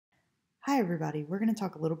Hi, everybody. We're going to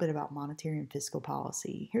talk a little bit about monetary and fiscal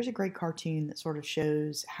policy. Here's a great cartoon that sort of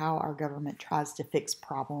shows how our government tries to fix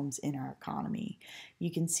problems in our economy.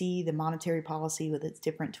 You can see the monetary policy with its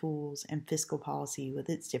different tools and fiscal policy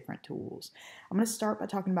with its different tools. I'm going to start by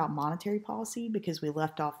talking about monetary policy because we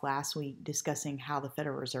left off last week discussing how the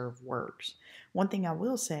Federal Reserve works. One thing I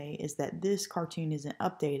will say is that this cartoon isn't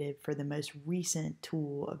updated for the most recent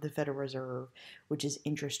tool of the Federal Reserve, which is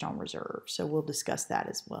interest on reserve. So we'll discuss that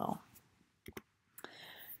as well.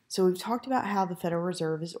 So we've talked about how the Federal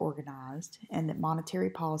Reserve is organized and that monetary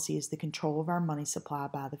policy is the control of our money supply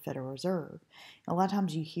by the Federal Reserve. A lot of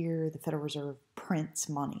times you hear the Federal Reserve prints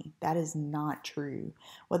money. That is not true.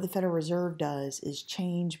 What the Federal Reserve does is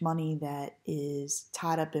change money that is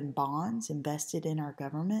tied up in bonds invested in our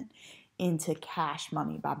government into cash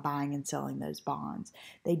money by buying and selling those bonds.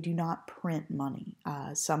 They do not print money.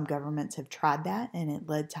 Some governments have tried that and it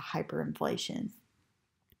led to hyperinflation.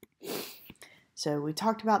 So we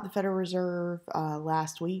talked about the Federal Reserve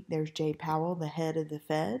last week. There's Jay Powell, the head of the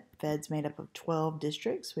Fed. Fed's made up of 12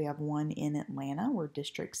 districts. We have one in Atlanta. We're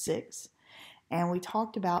District 6. And we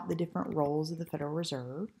talked about the different roles of the Federal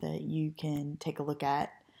Reserve that you can take a look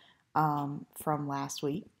at from last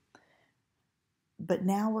week. But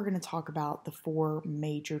now we're going to talk about the four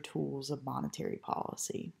major tools of monetary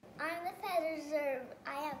policy. I'm the Federal Reserve.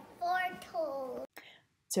 I have four tools.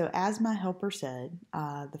 So as my helper said,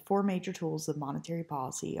 the four major tools of monetary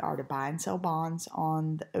policy are to buy and sell bonds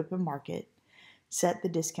on the open market, set the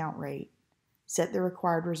discount rate, set the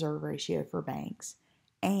required reserve ratio for banks,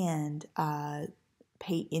 and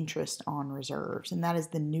pay interest on reserves. And that is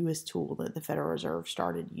the newest tool that the Federal Reserve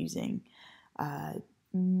started using.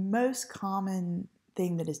 Most common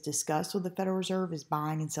thing that is discussed with the Federal Reserve is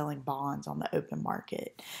buying and selling bonds on the open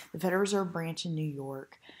market. The Federal Reserve branch in New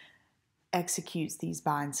York executes these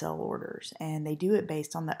buy and sell orders, and they do it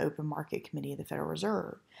based on the Open Market Committee of the Federal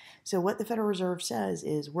Reserve. So what the Federal Reserve says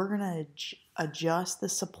is we're going to adjust the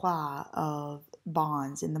supply of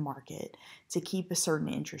bonds in the market to keep a certain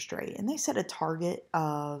interest rate, and they set a target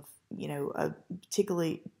of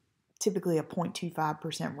typically a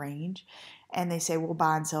 0.25% range, and they say we'll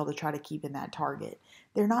buy and sell to try to keep in that target.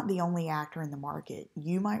 They're not the only actor in the market.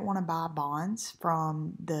 You might want to buy bonds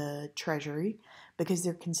from the Treasury because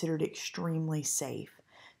they're considered extremely safe.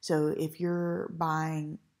 So if you're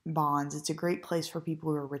buying bonds, it's a great place for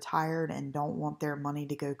people who are retired and don't want their money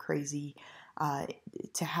to go crazy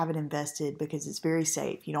to have it invested because it's very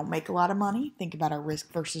safe. You don't make a lot of money. Think about a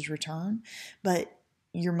risk versus return, but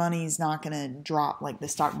your money is not going to drop like the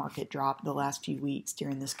stock market dropped the last few weeks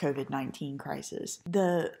during this COVID-19 crisis.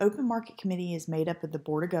 The Open Market Committee is made up of the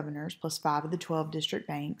Board of Governors plus 5 of the 12 district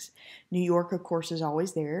banks. New York, of course, is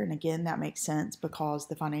always there. And again, that makes sense because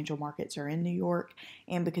the financial markets are in New York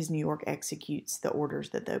and because New York executes the orders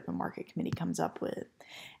that the Open Market Committee comes up with.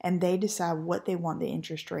 And they decide what they want the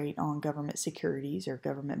interest rate on government securities or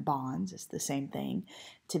government bonds, it's the same thing,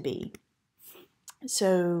 to be.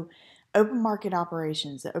 So open market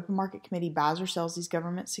operations, the Open Market Committee buys or sells these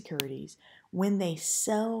government securities. When they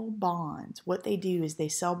sell bonds, what they do is they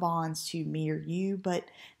sell bonds to me or you, but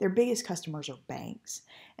their biggest customers are banks.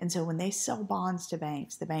 And so when they sell bonds to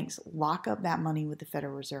banks, the banks lock up that money with the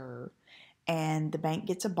Federal Reserve, and the bank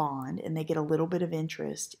gets a bond, and they get a little bit of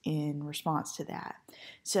interest in response to that.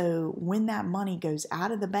 So when that money goes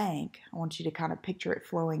out of the bank, I want you to kind of picture it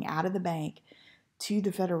flowing out of the bank to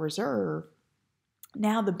the Federal Reserve.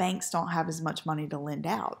 Now the banks don't have as much money to lend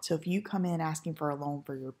out. So if you come in asking for a loan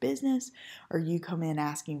for your business, or you come in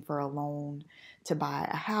asking for a loan to buy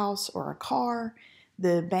a house or a car,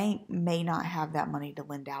 the bank may not have that money to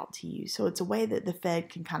lend out to you. So it's a way that the Fed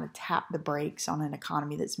can kind of tap the brakes on an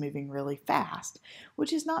economy that's moving really fast,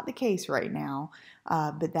 which is not the case right now,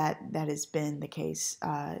 but that has been the case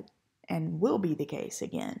and will be the case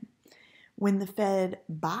again. When the Fed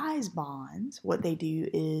buys bonds, what they do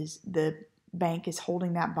is the bank is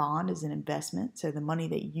holding that bond as an investment. So the money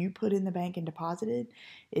that you put in the bank and deposited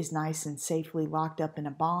is nice and safely locked up in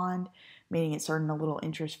a bond, meaning it's earning a little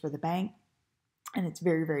interest for the bank, and it's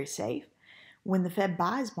very, very safe. When the Fed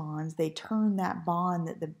buys bonds, they turn that bond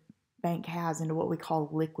that the bank has into what we call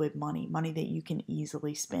liquid money, money that you can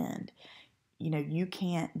easily spend. You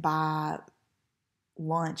can't buy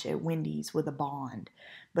lunch at Wendy's with a bond,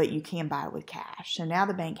 but you can buy it with cash. So now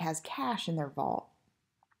the bank has cash in their vault.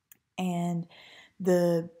 And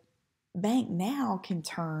the bank now can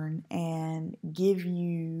turn and give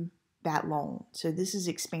you that loan. So this is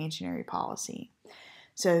expansionary policy.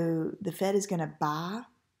 So the Fed is going to buy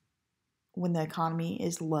when the economy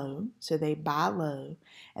is low. So they buy low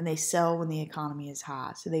and they sell when the economy is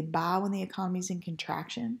high. So they buy when the economy is in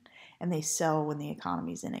contraction and they sell when the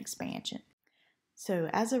economy is in expansion. So,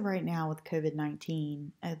 as of right now with COVID-19,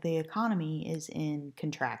 the economy is in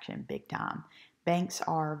contraction big time. Banks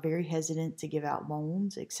are very hesitant to give out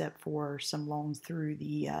loans, except for some loans through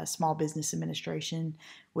the Small Business Administration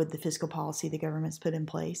with the fiscal policy the government's put in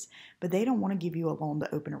place. But they don't want to give you a loan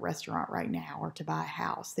to open a restaurant right now or to buy a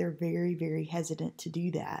house. They're very, very hesitant to do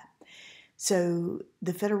that. So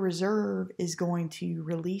the Federal Reserve is going to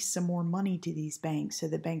release some more money to these banks so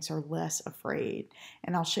the banks are less afraid.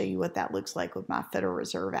 And I'll show you what that looks like with my Federal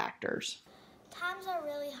Reserve actors. Times are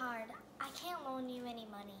really hard. I can't loan you any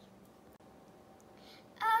money.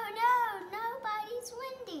 Oh no, nobody's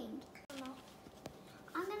lending.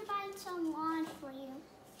 I'm gonna buy some lawn for you.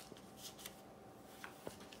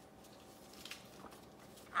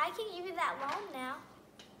 I can give you that loan now.